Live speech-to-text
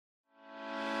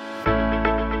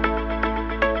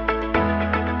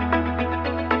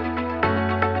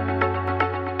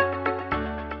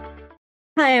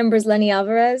Hi, I'm Brislenny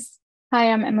Alvarez.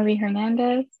 Hi, I'm Emely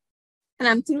Hernandez. And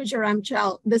I'm Tanuja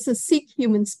Ramchal. This is Seek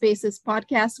Human Spaces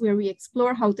podcast, where we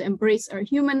explore how to embrace our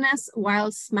humanness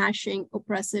while smashing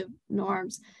oppressive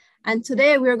norms. And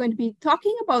today we're going to be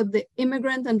talking about the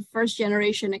immigrant and first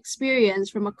generation experience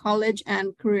from a college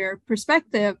and career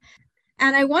perspective.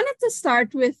 And I wanted to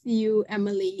start with you,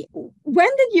 Emely. When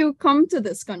did you come to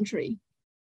this country?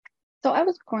 So I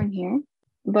was born here,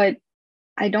 but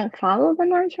I don't follow the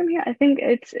norms from here. I think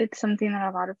it's something that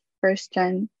a lot of first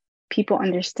gen people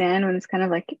understand when it's kind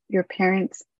of like your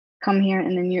parents come here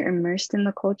and then you're immersed in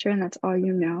the culture and that's all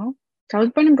you know. So I was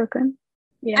born in Brooklyn.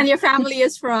 Yeah. And your family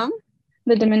is from?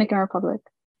 The Dominican Republic.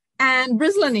 And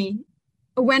Brislenny,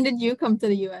 when did you come to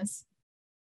the US?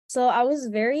 So I was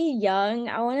very young.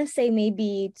 I want to say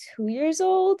maybe 2 years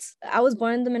old. I was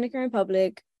born in the Dominican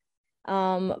Republic.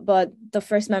 But the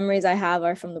first memories I have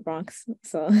are from the Bronx.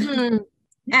 So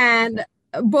And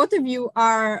both of you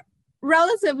are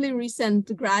relatively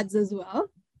recent grads as well.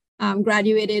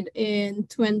 Graduated in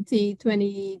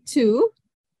 2022.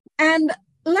 And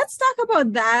let's talk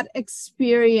about that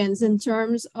experience in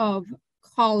terms of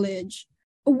college.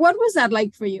 What was that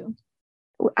like for you?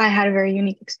 I had a very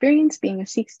unique experience being a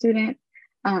Sikh student,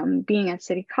 being at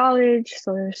City College.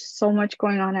 So there's so much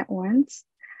going on at once.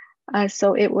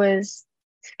 So it was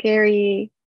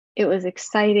scary. It was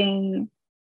exciting.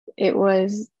 It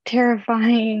was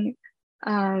terrifying.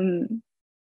 And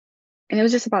it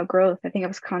was just about growth. I think I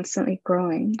was constantly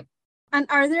growing. And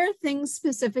are there things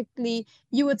specifically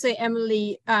you would say,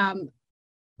 Emely,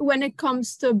 when it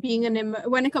comes to being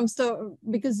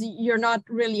because you're not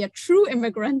really a true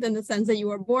immigrant in the sense that you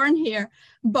were born here,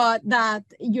 but that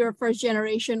you're first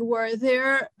generation, were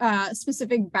there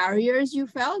specific barriers you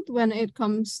felt when it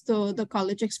comes to the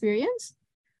college experience?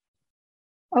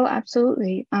 Oh,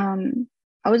 absolutely.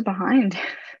 I was behind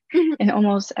in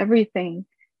almost everything.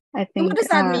 I think. What does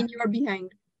that mean, you are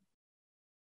behind?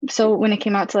 So when it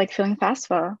came out to like filling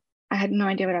FAFSA, I had no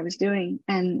idea what I was doing.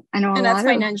 And I know that's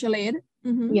financial aid?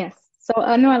 Mm-hmm. Yes. So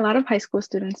I know a lot of high school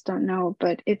students don't know,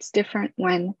 but it's different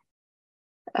when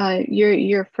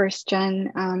you're first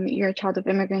gen, you're a child of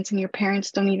immigrants and your parents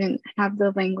don't even have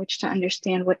the language to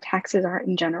understand what taxes are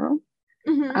in general.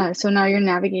 Mm-hmm. So now you're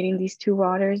navigating these two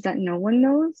waters that no one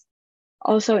knows.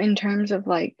 Also in terms of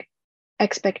like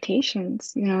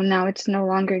expectations, now it's no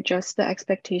longer just the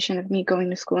expectation of me going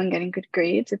to school and getting good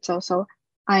grades. It's also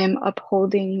I am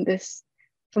upholding this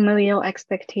familial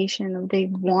expectation of they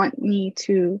want me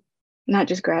to not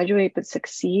just graduate but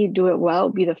succeed, do it well,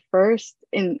 be the first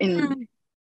in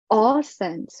all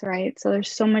sense, right? So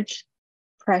there's so much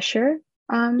pressure,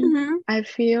 I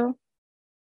feel.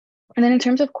 And then in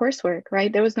terms of coursework,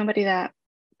 right, there was nobody that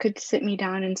could sit me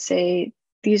down and say,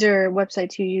 these are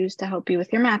websites you use to help you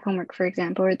with your math homework, for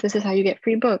example, or this is how you get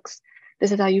free books.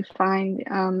 This is how you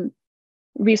find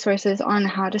resources on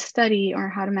how to study or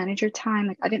how to manage your time.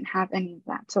 Like I didn't have any of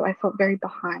that. So I felt very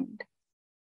behind.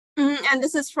 And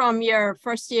this is from your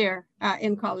first year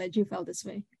in college, you felt this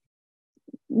way?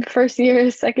 First year,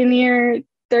 second year,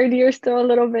 third year, still a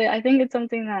little bit. I think it's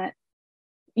something that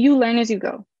you learn as you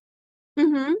go.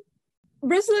 Mm-hmm.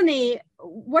 Brislenny,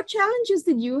 what challenges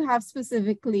did you have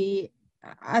specifically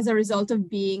as a result of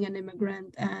being an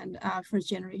immigrant and a first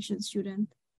generation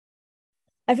student?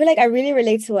 I feel like I really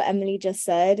relate to what Emely just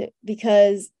said,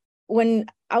 because when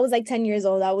I was like 10 years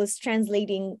old, I was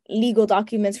translating legal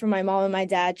documents for my mom and my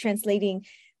dad, translating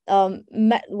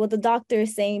what the doctor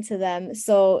is saying to them.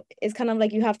 So it's kind of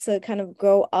like you have to kind of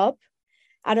grow up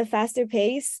at a faster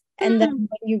pace. And then when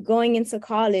you're going into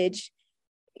college,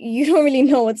 you don't really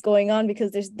know what's going on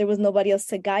because there was nobody else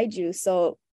to guide you.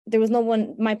 So there was no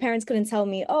one, my parents couldn't tell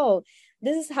me, oh,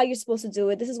 this is how you're supposed to do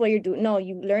it. This is what you're doing. No,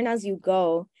 you learn as you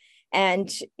go.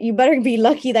 And you better be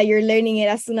lucky that you're learning it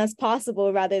as soon as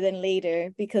possible rather than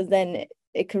later, because then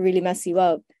it could really mess you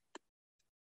up.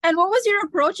 And what was your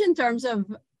approach in terms of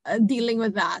dealing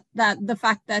with that the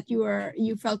fact that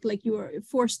you felt like you were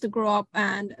forced to grow up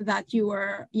and that you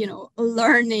were,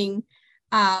 learning,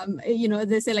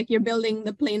 they say like you're building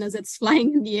the plane as it's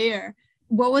flying in the air.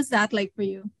 What was that like for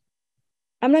you?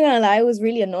 I'm not gonna lie, it was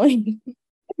really annoying.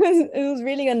 It was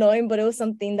really annoying, but it was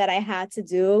something that I had to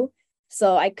do.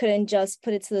 So I couldn't just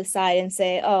put it to the side and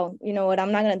say, oh, you know what,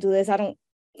 I'm not going to do this. I'm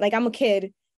a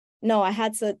kid. No, I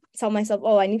had to tell myself,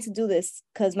 oh, I need to do this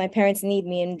because my parents need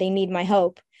me and they need my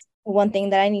help. One thing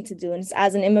that I need to do, and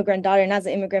as an immigrant daughter and as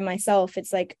an immigrant myself,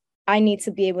 it's like, I need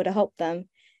to be able to help them.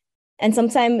 And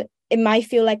sometimes it might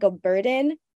feel like a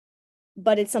burden,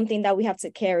 but it's something that we have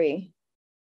to carry.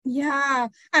 Yeah,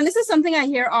 and this is something I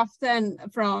hear often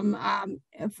from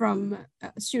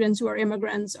students who are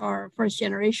immigrants or first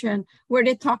generation, where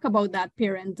they talk about that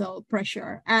parental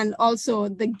pressure and also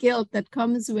the guilt that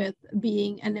comes with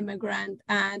being an immigrant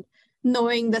and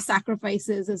knowing the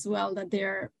sacrifices as well that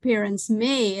their parents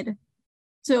made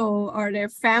or their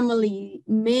family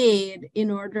made in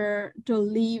order to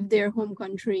leave their home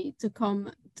country to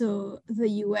come to the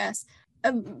US.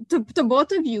 To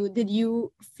both of you, did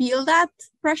you feel that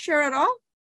pressure at all?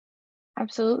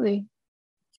 Absolutely.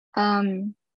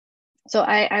 So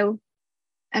I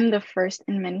am the first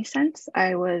in many sense.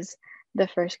 I was the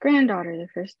first granddaughter, the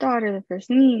first daughter, the first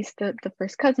niece, the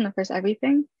first cousin, the first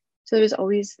everything. So there's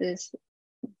always this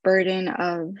burden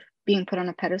of being put on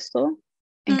a pedestal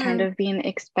and kind of being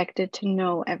expected to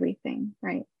know everything,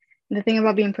 right? And the thing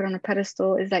about being put on a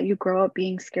pedestal is that you grow up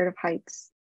being scared of heights.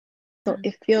 So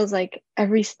it feels like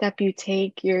every step you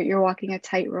take, you're walking a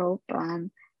tightrope,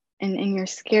 and you're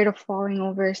scared of falling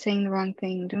over, saying the wrong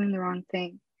thing, doing the wrong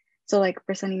thing. So like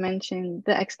Brislenny mentioned,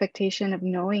 the expectation of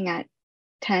knowing at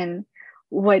 10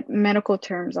 what medical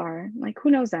terms are. Like, who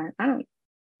knows that? I don't,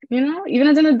 even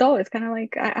as an adult, it's kind of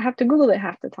like I have to Google it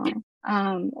half the time.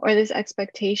 Or this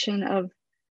expectation of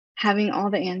having all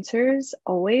the answers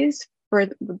always for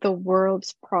the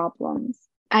world's problems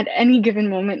at any given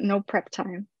moment, no prep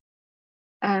time.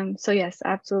 So yes,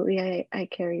 absolutely, I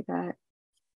carry that.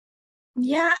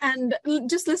 Yeah, and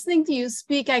just listening to you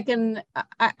speak, I can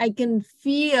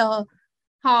feel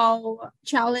how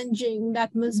challenging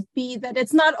that must be. That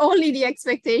it's not only the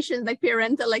expectations, like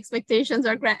parental expectations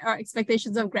or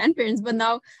expectations of grandparents, but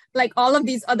now like all of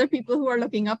these other people who are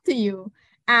looking up to you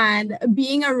and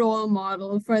being a role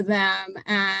model for them.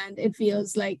 And it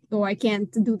feels like, oh, I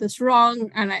can't do this wrong,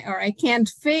 and I can't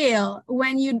fail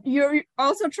when you're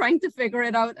also trying to figure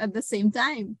it out at the same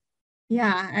time.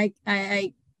 Yeah,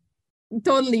 I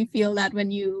totally feel that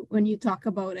when you talk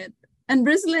about it. And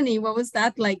Brislenny, what was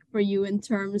that like for you in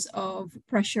terms of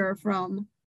pressure from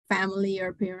family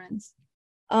or parents?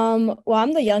 Well,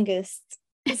 I'm the youngest,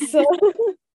 so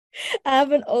I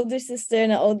have an older sister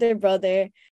and an older brother,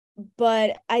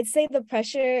 but I'd say the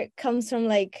pressure comes from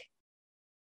like,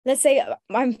 let's say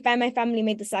my family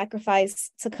made the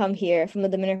sacrifice to come here from the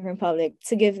Dominican Republic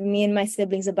to give me and my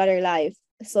siblings a better life.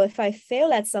 So if I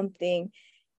fail at something,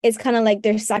 it's kind of like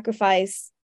their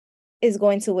sacrifice is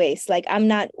going to waste. Like I'm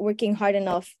not working hard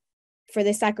enough for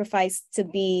the sacrifice to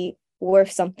be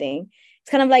worth something.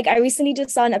 It's kind of like I recently just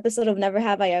saw an episode of Never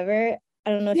Have I Ever. I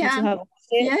don't know if you two have watched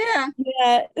it.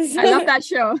 Yeah. I love that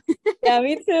show. Yeah,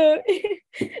 me too.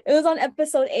 It was on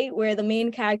episode 8 where the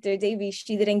main character, Davy,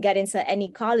 she didn't get into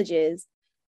any colleges,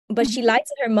 but she lied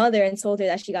to her mother and told her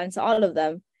that she got into all of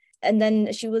them. And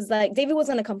then she was like, David was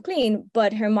going to complain,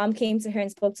 but her mom came to her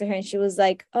and spoke to her. And she was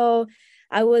like, oh,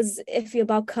 I was iffy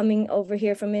about coming over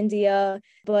here from India,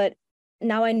 but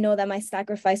now I know that my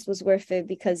sacrifice was worth it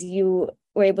because you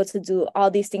were able to do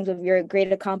all these things with your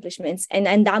great accomplishments. And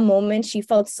in that moment, she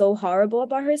felt so horrible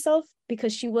about herself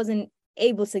because she wasn't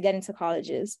able to get into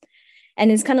colleges.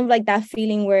 And it's kind of like that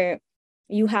feeling where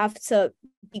you have to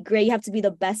be great. You have to be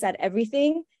the best at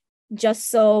everything just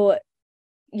so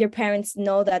your parents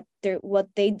know that what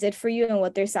they did for you and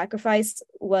what their sacrifice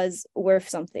was worth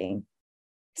something.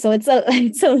 So it's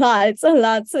a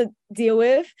lot to deal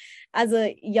with as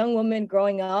a young woman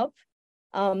growing up.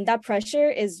 That pressure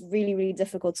is really, really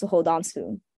difficult to hold on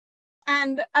to.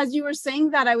 And as you were saying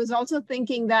that, I was also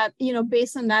thinking that,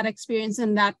 based on that experience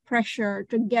and that pressure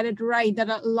to get it right, that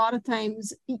a lot of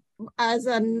times as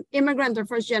an immigrant or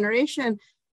first generation,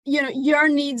 your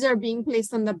needs are being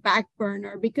placed on the back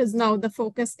burner because now the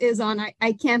focus is on,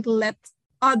 I can't let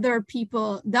other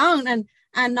people down,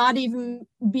 and not even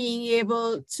being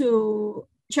able to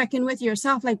check in with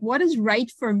yourself. Like, what is right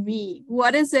for me?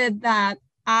 What is it that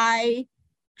I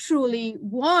truly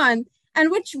want?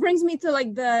 And which brings me to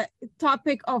like the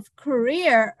topic of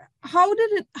career. How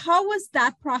was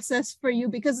that process for you?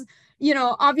 Because,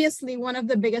 obviously one of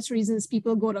the biggest reasons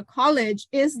people go to college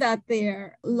is that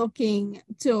they're looking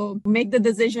to make the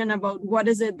decision about what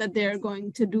is it that they're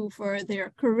going to do for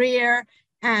their career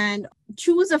and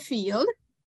choose a field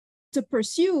to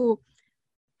pursue.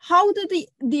 How did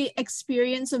the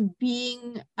experience of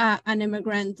being an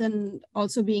immigrant and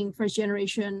also being first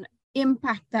generation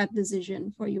impact that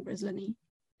decision for you, Brislenny?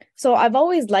 So I've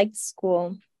always liked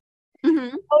school.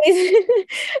 Mm-hmm.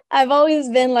 I've always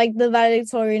been like the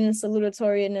valedictorian and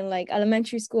salutatorian in like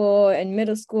elementary school and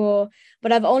middle school,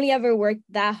 but I've only ever worked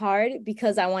that hard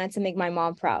because I wanted to make my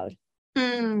mom proud.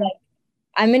 Like,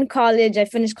 I'm in college, I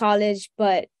finished college,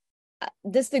 but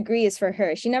this degree is for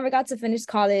her. She never got to finish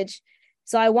college,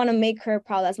 so I want to make her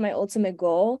proud. That's my ultimate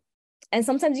goal. And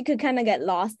sometimes you could kind of get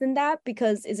lost in that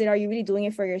because are you really doing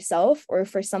it for yourself or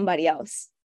for somebody else?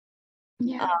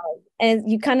 Yeah.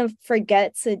 And you kind of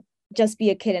forget to just be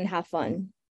a kid and have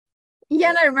fun. Yeah,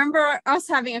 and I remember us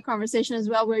having a conversation as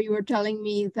well where you were telling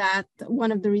me that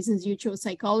one of the reasons you chose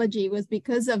psychology was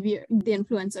because of the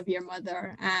influence of your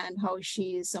mother and how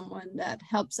she is someone that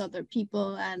helps other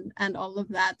people and all of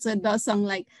that. So it does sound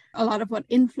like a lot of what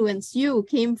influenced you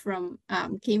came from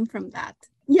that.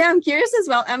 Yeah, I'm curious as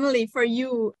well, Emely, for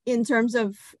you in terms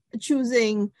of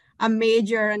choosing a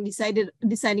major and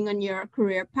deciding on your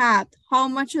career path, how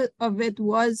much of it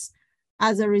was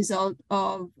as a result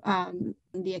of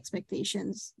the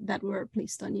expectations that were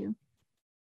placed on you?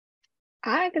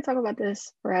 I could talk about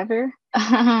this forever.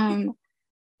 My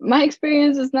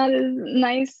experience is not as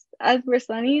nice as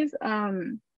Brislenny's.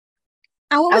 And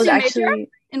what I was was your major actually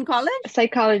in college?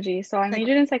 psychology. So I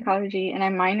majored in psychology and I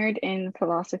minored in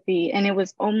philosophy, and it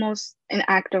was almost an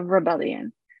act of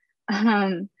rebellion.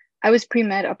 I was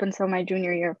pre-med up until my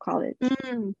junior year of college.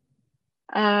 Mm.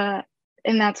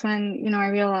 And that's when, you know, I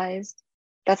realized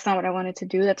that's not what I wanted to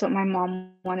do. That's what my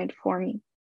mom wanted for me.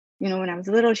 You know, when I was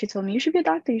little, she told me, you should be a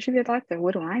doctor. You should be a doctor.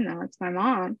 What do I know? It's my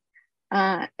mom.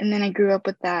 And then I grew up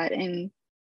with that. And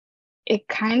it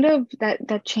kind of,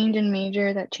 that change in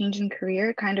major, that change in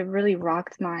career kind of really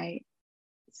rocked my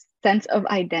sense of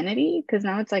identity. Because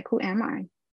now it's like, who am I?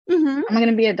 Mm-hmm. Am I going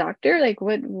to be a doctor? Like,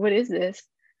 what is this?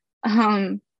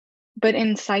 But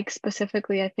in psych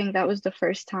specifically, I think that was the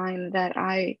first time that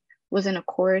I was in a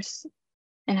course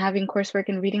and having coursework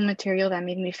and reading material that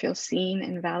made me feel seen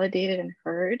and validated and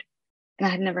heard. And I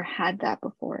had never had that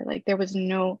before. Like there was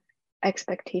no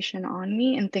expectation on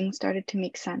me and things started to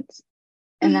make sense.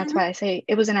 And that's why I say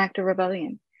it was an act of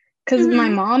rebellion. Because my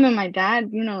mom and my dad,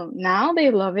 you know, now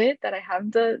they love it that I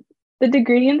have the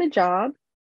degree and the job.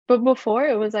 But before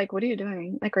it was like, what are you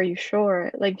doing? Like, are you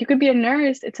sure? Like you could be a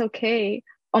nurse, it's okay.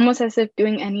 Almost as if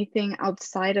doing anything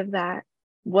outside of that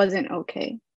wasn't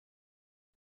okay.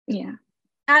 Yeah.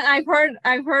 And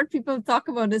I've heard people talk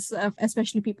about this,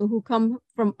 especially people who come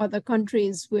from other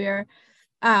countries where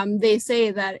they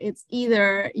say that it's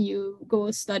either you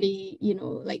go study, you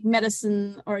know, like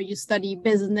medicine, or you study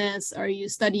business, or you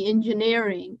study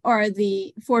engineering, or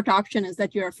the fourth option is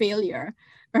that you're a failure,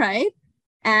 right?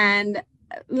 And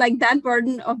like that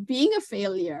burden of being a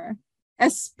failure,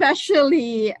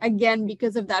 especially again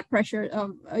because of that pressure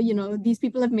of you know, these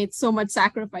people have made so much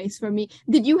sacrifice for me.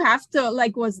 Did you have to,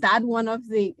 like, was that one of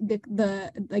the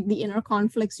like the inner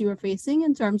conflicts you were facing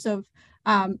in terms of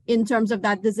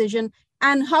that decision?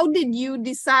 And how did you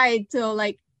decide to,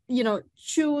 like, you know,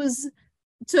 choose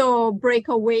to break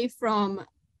away from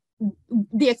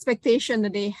the expectation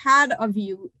that they had of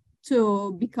you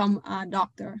to become a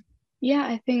doctor? Yeah,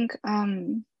 I think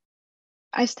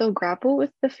I still grapple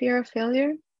with the fear of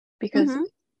failure because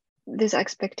this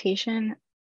expectation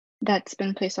that's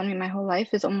been placed on me my whole life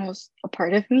is almost a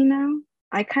part of me now.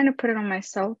 I kind of put it on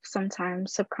myself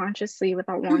sometimes subconsciously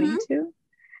without wanting to.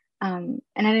 And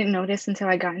I didn't notice until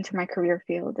I got into my career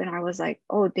field and I was like,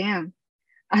 oh, damn,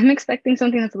 I'm expecting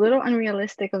something that's a little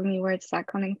unrealistic of me. Where's that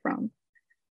coming from?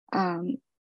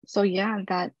 So yeah,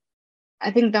 that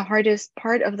I think the hardest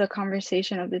part of the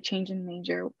conversation of the change in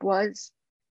major was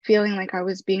feeling like I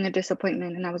was being a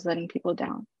disappointment and I was letting people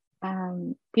down.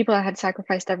 People that had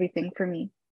sacrificed everything for me.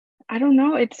 I don't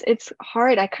know. It's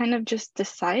hard. I kind of just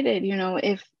decided, you know,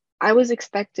 if I was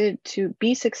expected to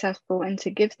be successful and to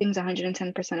give things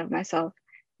 110% of myself,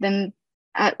 then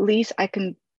at least I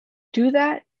can do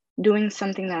that doing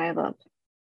something that I love.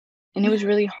 And it was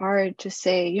really hard to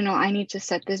say, you know, I need to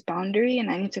set this boundary and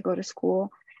I need to go to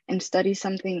school and study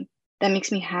something that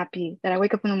makes me happy, that I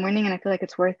wake up in the morning and I feel like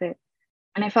it's worth it.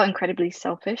 And I felt incredibly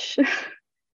selfish.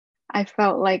 I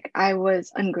felt like I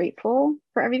was ungrateful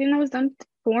for everything that was done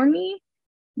for me.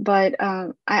 But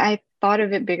I thought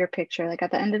of it bigger picture. Like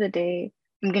at the end of the day,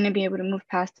 I'm going to be able to move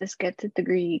past this, get the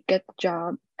degree, get the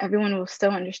job. Everyone will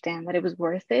still understand that it was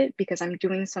worth it because I'm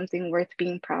doing something worth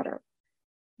being proud of.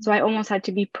 So I almost had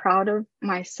to be proud of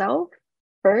myself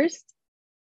first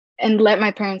and let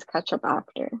my parents catch up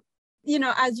after. You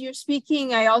know, as you're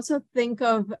speaking, I also think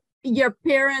of your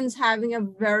parents having a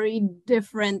very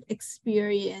different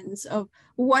experience of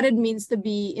what it means to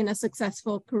be in a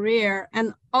successful career.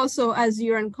 And also as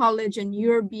you're in college and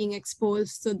you're being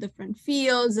exposed to different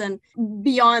fields and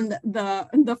beyond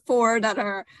the four that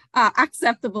are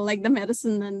acceptable, like the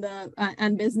medicine and the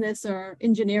and business or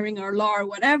engineering or law or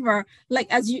whatever, like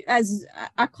as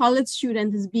a college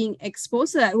student is being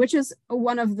exposed to that, which is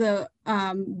one of the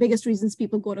biggest reasons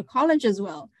people go to college as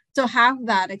well, to have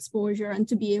that exposure and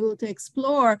to be able to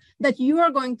explore that you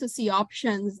are going to see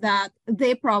options that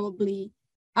they probably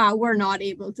were not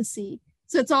able to see.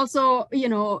 So it's also,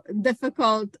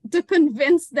 difficult to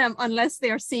convince them unless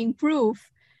they are seeing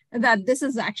proof that this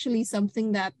is actually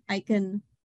something that I can,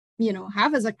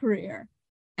 have as a career,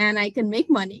 and I can make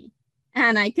money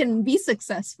and I can be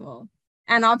successful.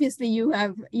 And obviously you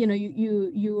have,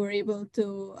 you were able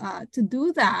to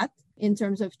do that in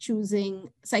terms of choosing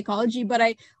psychology. But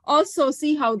I also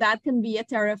see how that can be a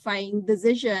terrifying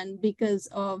decision because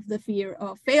of the fear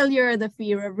of failure, the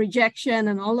fear of rejection,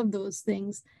 and all of those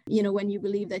things, when you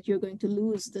believe that you're going to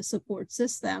lose the support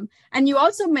system. And you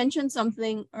also mentioned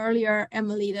something earlier,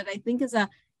 Emely, that I think is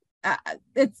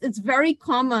it's very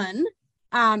common,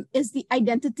 is the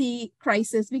identity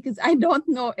crisis, because I don't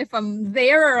know if I'm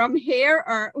there or I'm here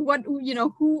or what,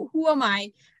 who am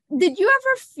I? Did you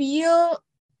ever feel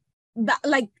that,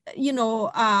 like,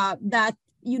 that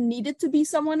you needed to be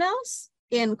someone else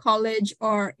in college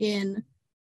or in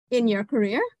your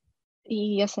career?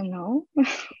 Yes and no.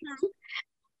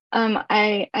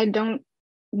 I don't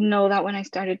know that when I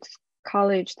started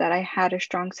college that I had a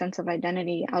strong sense of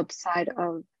identity outside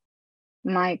of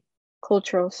my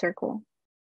cultural circle,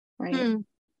 right?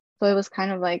 So it was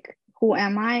kind of like, who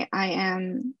am I? I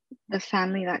am the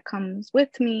family that comes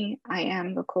with me. I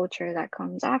am the culture that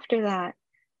comes after that.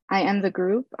 I am the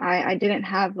group. I didn't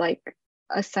have like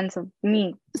a sense of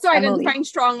me. So identifying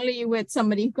strongly with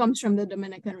somebody who comes from the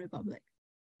Dominican Republic.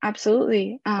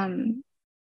 Absolutely.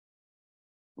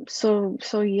 So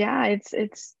yeah,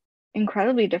 it's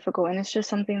incredibly difficult, and it's just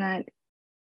something that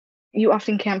you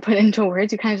often can't put into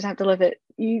words. You kind of just have to live it.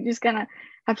 You just kind of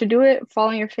have to do it, fall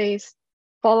on your face,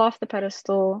 fall off the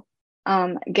pedestal,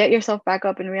 get yourself back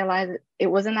up and realize it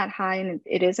wasn't that high and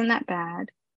it isn't that bad.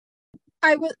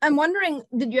 I'm wondering,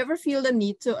 did you ever feel the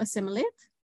need to assimilate?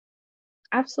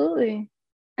 Absolutely.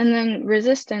 And then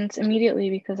resistance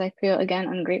immediately, because I feel, again,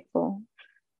 ungrateful.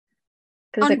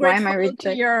 Because like, why am I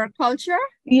rejecting your culture?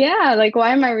 Yeah, like,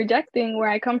 why am I rejecting where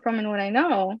I come from and what I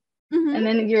know? And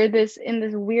then you're in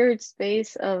this weird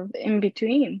space of in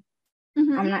between.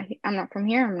 I'm not from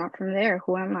here, I'm not from there.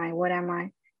 Who am I? What am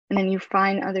I? And then you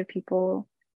find other people.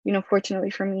 Fortunately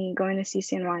for me, going to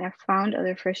CCNY, I found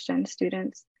other first-gen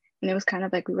students, and it was kind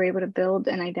of like we were able to build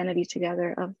an identity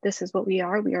together of, this is what we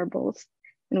are both,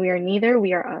 and we are neither,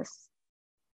 we are us.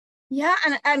 Yeah,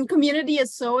 and community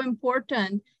is so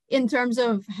important in terms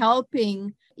of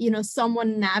helping,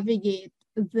 someone navigate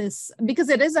this, because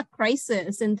it is a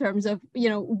crisis in terms of,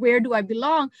 where do I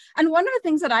belong? And one of the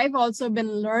things that I've also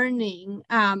been learning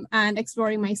and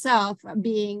exploring myself,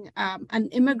 being an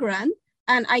immigrant,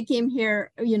 and I came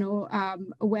here,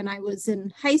 when I was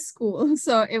in high school.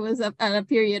 So it was at a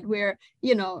period where,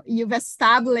 you've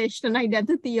established an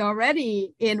identity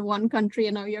already in one country,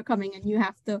 and now you're coming and you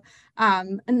have to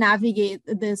navigate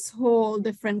this whole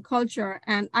different culture.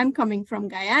 And I'm coming from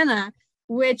Guyana,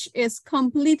 which is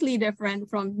completely different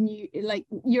from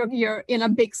you're in a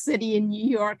big city in New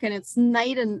York, and it's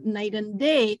night and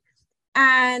day.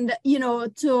 And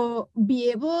to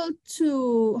be able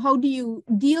to, how do you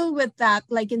deal with that,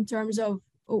 like in terms of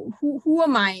who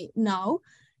am I now?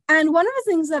 And one of the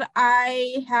things that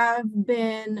I have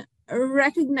been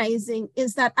recognizing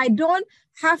is that I don't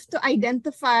have to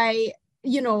identify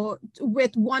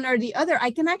with one or the other. I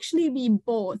can actually be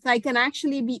both. I can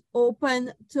actually be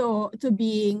open to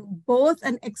being both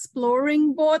and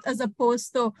exploring both, as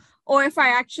opposed to, or if I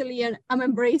actually am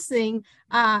embracing,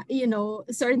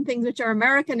 certain things which are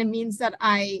American, it means that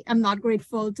I am not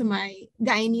grateful to my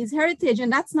Guyanese heritage.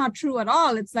 And that's not true at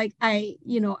all. It's like, I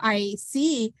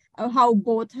see how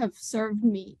both have served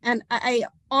me. And I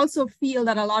also feel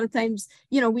that a lot of times,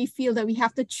 we feel that we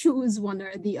have to choose one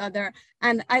or the other.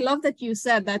 And I love that you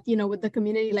said that, with the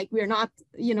community, like, we're not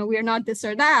this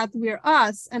or that, we're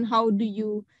us. And how do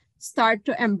you start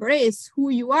to embrace who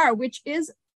you are, which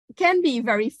can be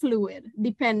very fluid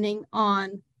depending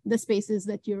on the spaces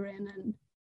that you're in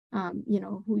and,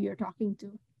 who you're talking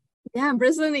to. Yeah,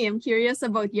 Brislenny, I'm curious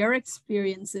about your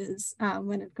experiences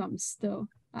when it comes to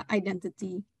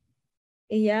identity.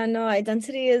 Yeah, no,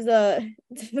 identity is a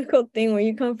difficult thing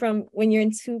when you're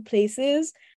in two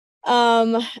places.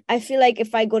 I feel like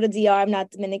if I go to DR, I'm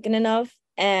not Dominican enough.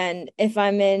 And if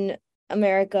I'm in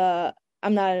America,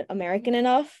 I'm not American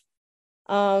enough.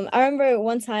 I remember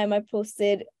one time I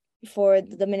posted for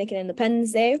the Dominican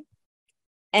Independence Day,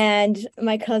 and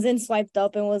my cousin swiped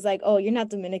up and was like, "Oh, you're not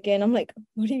Dominican." I'm like,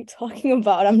 "What are you talking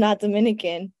about? I'm not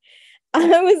Dominican."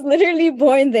 I was literally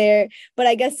born there, but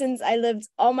I guess since I lived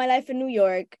all my life in New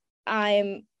York,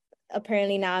 I'm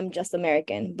just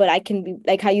American. But I can be,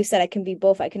 like how you said, I can be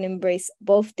both. I can embrace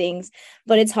both things,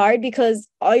 but it's hard because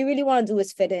all you really want to do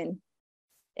is fit in.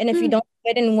 And if you don't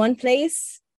fit in one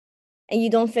place and you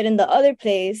don't fit in the other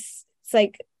place, it's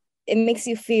like it makes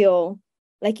you feel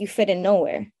like you fit in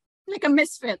nowhere. Like a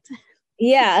misfit.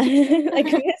 Yeah,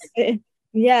 like a misfit.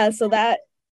 Yeah, so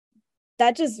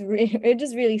it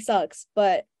just really sucks.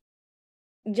 But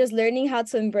just learning how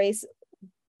to embrace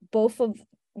both of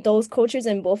those cultures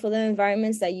and both of the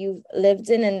environments that you've lived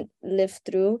in and lived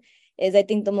through is, I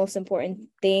think, the most important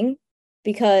thing,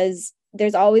 because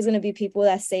there's always going to be people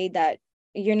that say that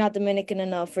you're not Dominican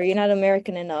enough or you're not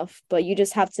American enough, but you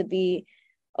just have to be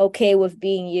okay with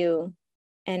being you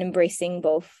and embracing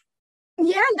both.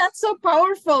 Yeah, that's so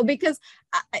powerful, because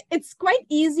it's quite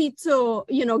easy to,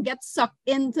 get sucked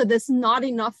into this not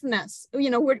enoughness,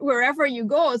 wherever you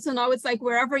go. So now it's like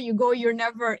wherever you go, you're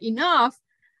never enough.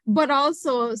 But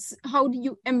also, how do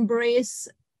you embrace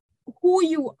who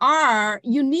you are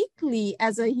uniquely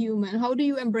as a human? How do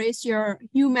you embrace your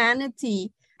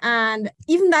humanity? And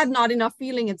even that not enough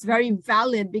feeling, it's very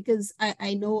valid, because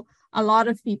I know a lot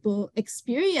of people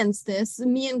experience this,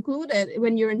 me included,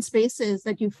 when you're in spaces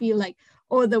that you feel like,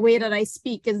 oh, the way that I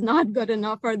speak is not good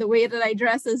enough, or the way that I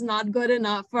dress is not good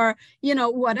enough, or,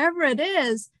 whatever it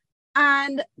is.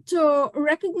 And to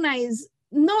recognize,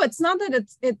 no, it's not that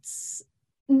it's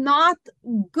not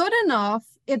good enough.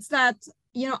 It's that,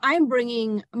 I'm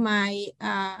bringing my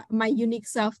my unique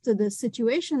self to the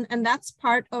situation, and that's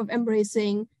part of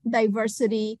embracing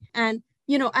diversity. And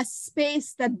a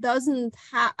space that doesn't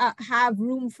have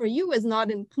room for you is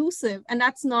not inclusive, and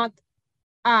that's not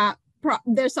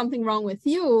there's something wrong with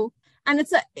you. And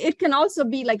it can also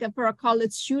be like for a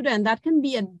college student, that can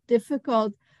be a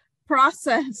difficult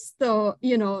process to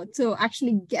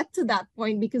actually get to that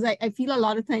point, because I feel a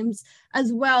lot of times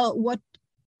as well, what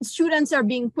students are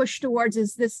being pushed towards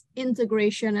is this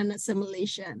integration and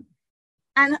assimilation.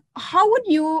 And how would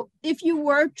you, if you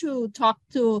were to talk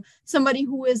to somebody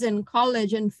who is in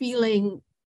college and feeling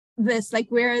this, like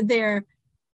where they're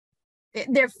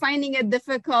finding it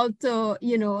difficult to,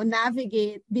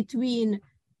 navigate between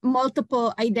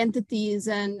multiple identities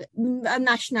and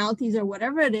nationalities or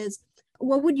whatever it is,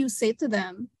 what would you say to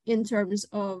them in terms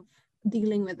of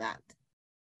dealing with that?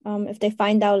 If they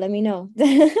find out, let me know.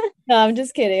 No, I'm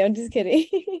just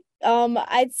kidding.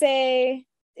 I'd say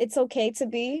it's okay to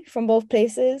be from both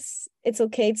places. It's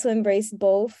okay to embrace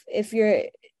both.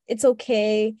 It's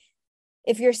okay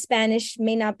if your Spanish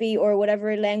may not be, or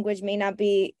whatever language may not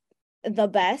be the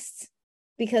best,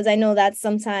 because I know that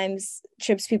sometimes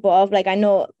trips people off. Like, I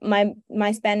know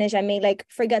my Spanish, I may like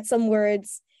forget some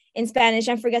words in Spanish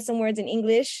and forget some words in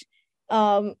English.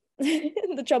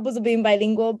 The troubles of being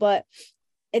bilingual, but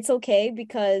it's okay,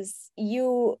 because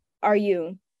you are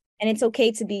you, and it's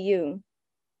okay to be you.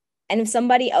 And if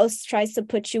somebody else tries to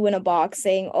put you in a box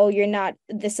saying, oh, you're not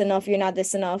this enough, you're not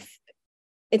this enough,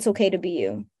 it's okay to be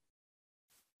you.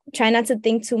 Try not to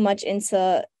think too much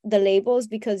into the labels,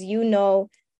 because you know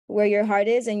where your heart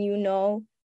is, and you know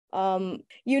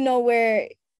where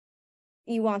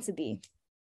you want to be.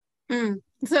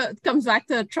 So it comes back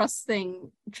to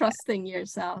trusting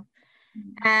yourself.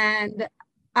 And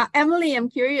Emely, I'm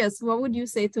curious, what would you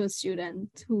say to a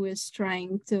student who is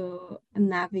trying to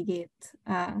navigate,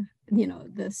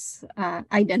 this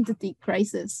identity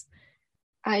crisis?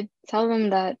 I tell them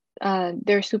that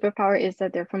their superpower is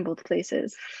that they're from both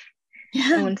places.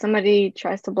 Yeah. And when somebody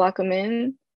tries to block them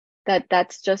in,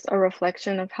 that's just a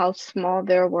reflection of how small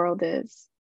their world is.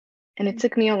 And it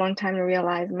took me a long time to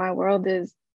realize my world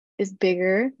is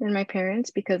bigger than my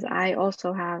parents, because I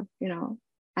also have, I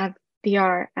have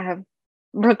DR, I have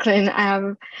Brooklyn, I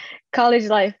have college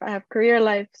life, I have career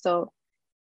life. So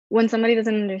when somebody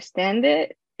doesn't understand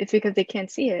it, it's because they can't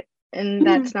see it. And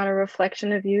that's not a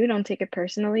reflection of you. Don't take it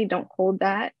personally. Don't hold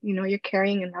that. You're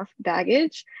carrying enough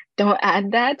baggage. Don't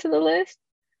add that to the list.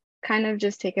 Kind of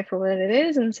just take it for what it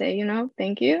is and say,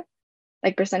 thank you.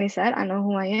 Like Brislenny said, I know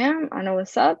who I am. I know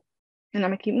what's up. And I'm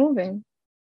going to keep moving.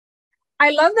 I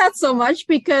love that so much,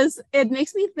 because it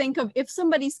makes me think of, if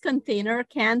somebody's container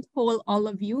can't hold all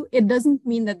of you, it doesn't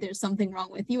mean that there's something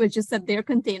wrong with you. It's just that their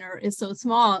container is so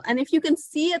small. And if you can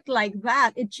see it like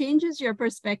that, it changes your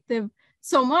perspective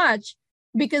so much,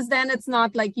 because then it's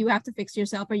not like you have to fix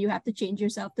yourself or you have to change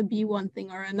yourself to be one thing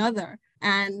or another.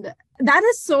 And that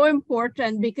is so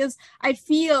important, because I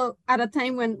feel at a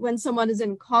time when someone is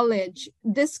in college,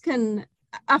 this can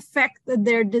affect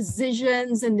their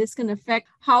decisions, and this can affect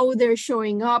how they're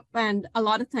showing up. And a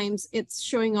lot of times it's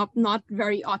showing up not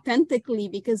very authentically,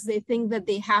 because they think that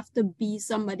they have to be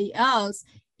somebody else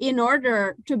in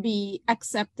order to be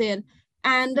accepted.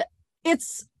 And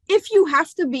if you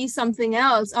have to be something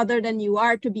else other than you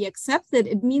are to be accepted,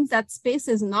 it means that space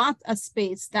is not a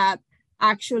space that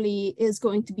actually is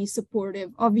going to be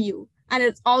supportive of you. And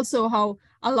it's also how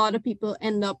a lot of people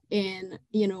end up in,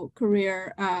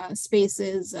 career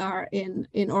spaces or in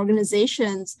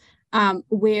organizations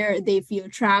where they feel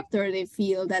trapped, or they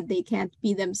feel that they can't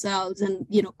be themselves, and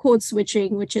code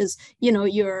switching, which is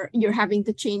you're having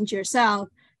to change yourself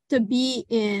to be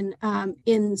in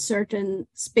certain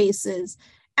spaces.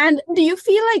 And do you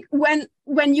feel like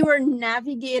when you were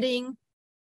navigating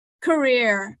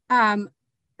career,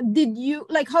 did you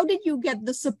how did you get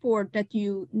the support that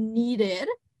you needed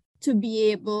to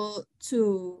be able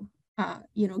to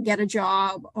get a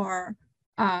job, or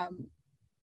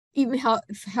even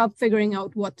help figuring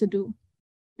out what to do,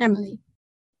 Emely?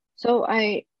 So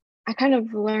I kind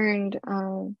of learned,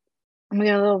 I'm gonna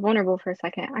get a little vulnerable for a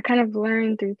second. I kind of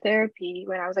learned through therapy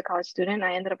when I was a college student.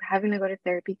 I ended up having to go to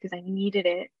therapy because I needed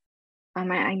it.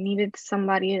 I needed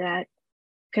somebody that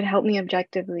could help me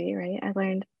objectively, right? I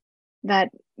learned that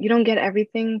you don't get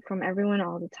everything from everyone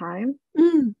all the time.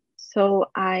 So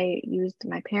I used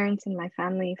my parents and my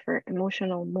family for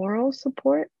emotional, moral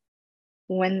support.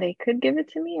 When they could give it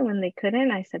to me, and when they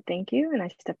couldn't, I said thank you and I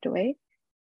stepped away.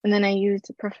 And then I used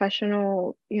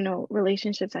professional,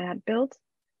 relationships I had built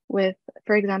with,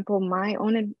 for example, my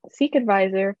own Sikh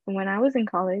advisor from when I was in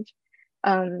college,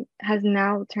 has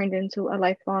now turned into a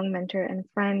lifelong mentor and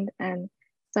friend, and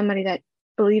somebody that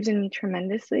believes in me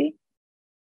tremendously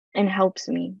and helps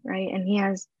me, right? And he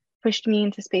has pushed me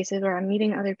into spaces where I'm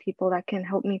meeting other people that can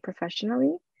help me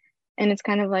professionally. And it's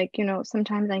kind of like,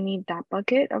 sometimes I need that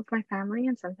bucket of my family,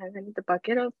 and sometimes I need the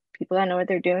bucket of people that know what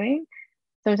they're doing.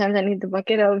 Sometimes I need the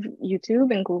bucket of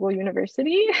YouTube and Google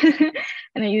University,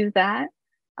 and I use that.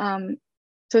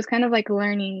 So it's kind of like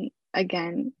learning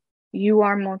again. You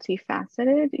are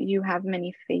multifaceted. You have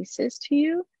many faces to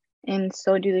you, and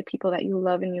so do the people that you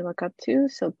love and you look up to.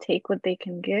 So take what they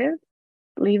can give,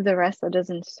 leave the rest that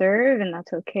doesn't serve, and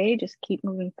that's okay. Just keep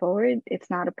moving forward. It's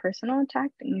not a personal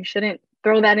attack, and you shouldn't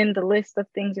throw that in the list of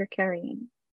things you're carrying.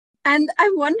 And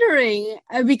I'm wondering,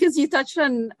 because you touched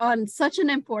on such an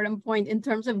important point in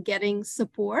terms of getting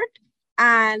support,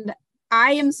 and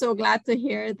I am so glad to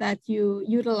hear that you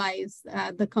utilize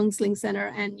the counseling center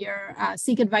and your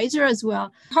Sikh advisor as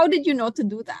well. How did you know to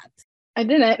do that? I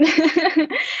didn't.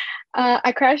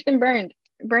 I crashed and burned.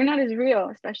 Burnout is real,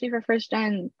 especially for first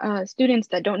gen students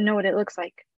that don't know what it looks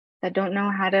like, that don't know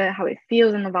how it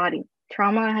feels in the body.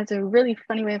 Trauma has a really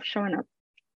funny way of showing up.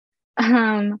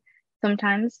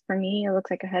 Sometimes for me, it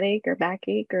looks like a headache or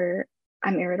backache, or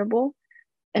I'm irritable.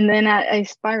 And then I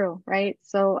spiral, right?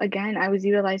 So again, I was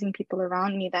utilizing people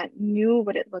around me that knew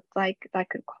what it looked like, that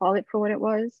could call it for what it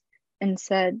was, and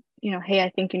said, hey, I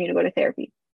think you need to go to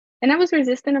therapy. And I was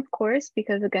resistant, of course,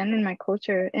 because again, in my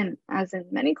culture, and as in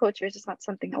many cultures, it's not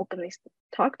something openly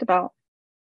talked about.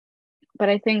 But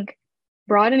I think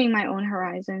broadening my own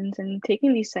horizons and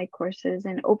taking these psych courses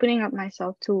and opening up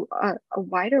myself to a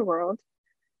wider world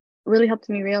really helped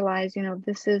me realize,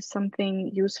 this is something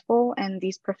useful, and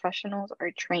these professionals are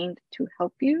trained to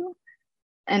help you.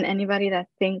 And anybody that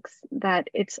thinks that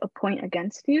it's a point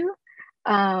against you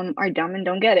are dumb and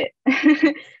don't get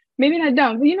it. Maybe not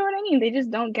dumb, but you know what I mean? They just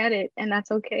don't get it, and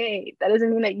that's okay. That doesn't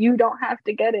mean that you don't have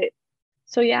to get it.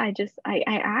 So yeah, I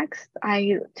asked,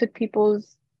 I took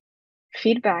people's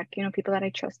feedback, people that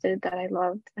I trusted, that I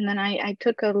loved. And then I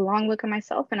took a long look at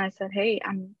myself, and I said, hey,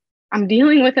 I'm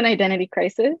dealing with an identity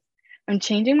crisis. I'm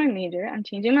changing my major. I'm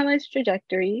changing my life's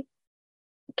trajectory.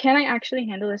 Can I actually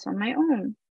handle this on my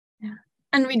own? Yeah.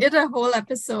 And we did a whole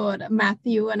episode,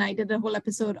 Matthew and I did a whole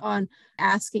episode on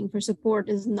asking for support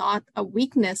is not a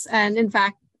weakness. And in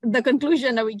fact, the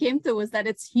conclusion that we came to was that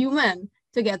it's human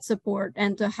to get support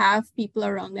and to have people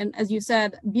around. And as you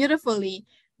said beautifully,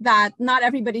 that not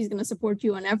everybody's going to support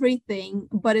you on everything,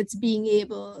 but it's being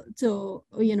able to,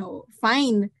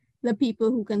 find the people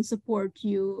who can support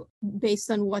you based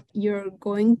on what you're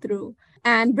going through.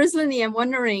 And Brislenny, I'm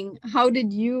wondering, how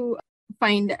did you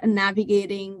find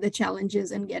navigating the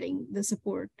challenges and getting the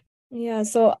support? Yeah,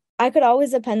 so I could always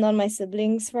depend on my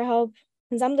siblings for help.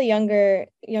 Since I'm the younger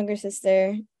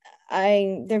sister,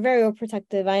 they're very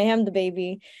overprotective. I am the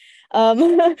baby.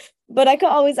 But I could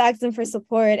always ask them for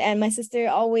support, and my sister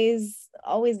always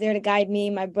there to guide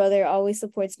me. My brother always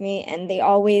supports me, and they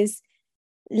always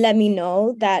let me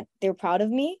know that they're proud of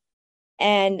me.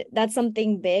 And that's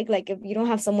something big. Like, if you don't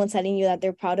have someone telling you that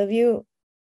they're proud of you,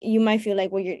 you might feel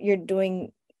like what you're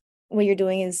doing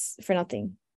is for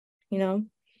nothing,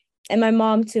 And my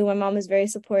mom too. My mom is very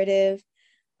supportive.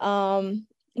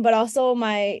 But also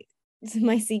my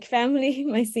Sikh family,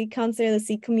 my Sikh counselor, the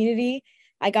Sikh community.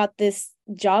 I got this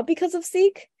job because of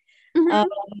Sikh. Mm-hmm.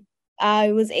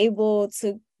 I was able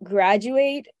to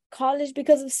graduate college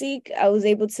because of Sikh. I was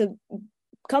able to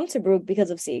come to Brook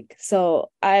because of Seek. So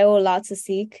I owe a lot to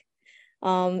Seek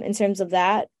in terms of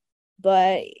that.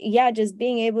 But yeah, just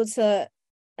being able to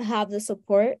have the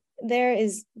support there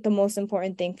is the most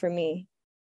important thing for me.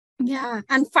 Yeah,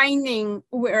 and finding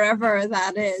wherever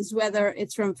that is, whether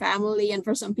it's from family, and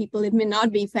for some people it may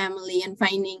not be family, and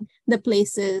finding the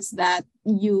places that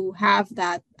you have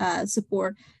that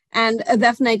support, and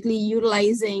definitely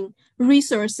utilizing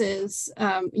resources,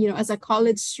 as a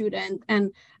college student.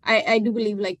 And I do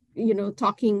believe, like,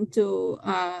 talking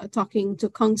to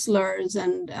counselors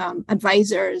and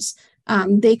advisors,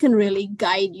 they can really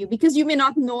guide you, because you may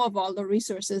not know of all the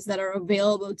resources that are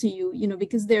available to you,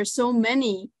 because there's so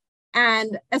many.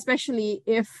 And especially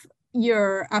if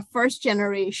you're a first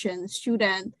generation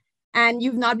student and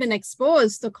you've not been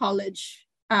exposed to college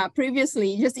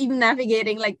previously, just even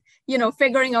navigating,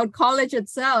 figuring out college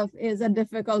itself is a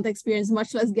difficult experience,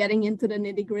 much less getting into the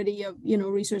nitty gritty of,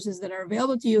 resources that are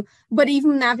available to you. But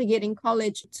even navigating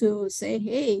college to say,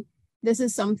 hey, this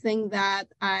is something that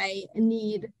I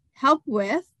need help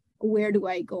with. Where do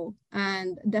I go?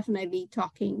 And definitely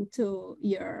talking to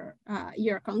your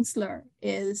counselor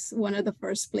is one of the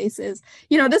first places.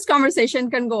 This conversation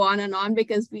can go on and on,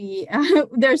 because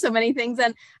there's so many things,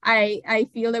 and I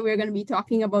feel that we're going to be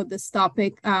talking about this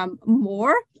topic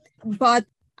more. But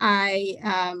I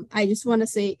just want to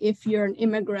say, if you're an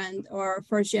immigrant or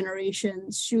first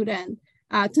generation student,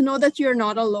 to know that you're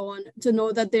not alone, to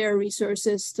know that there are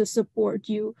resources to support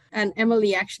you. And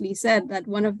Emely actually said that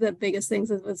one of the biggest things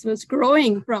was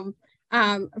growing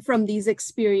from these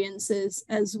experiences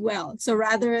as well. So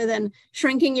rather than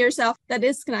shrinking yourself, that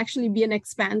can actually be an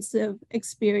expansive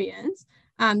experience,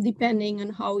 depending on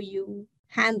how you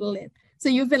handle it. So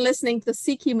you've been listening to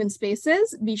Seek Human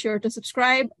Spaces. Be sure to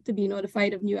subscribe to be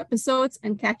notified of new episodes,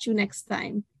 and catch you next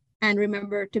time. And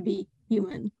remember to be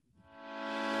human.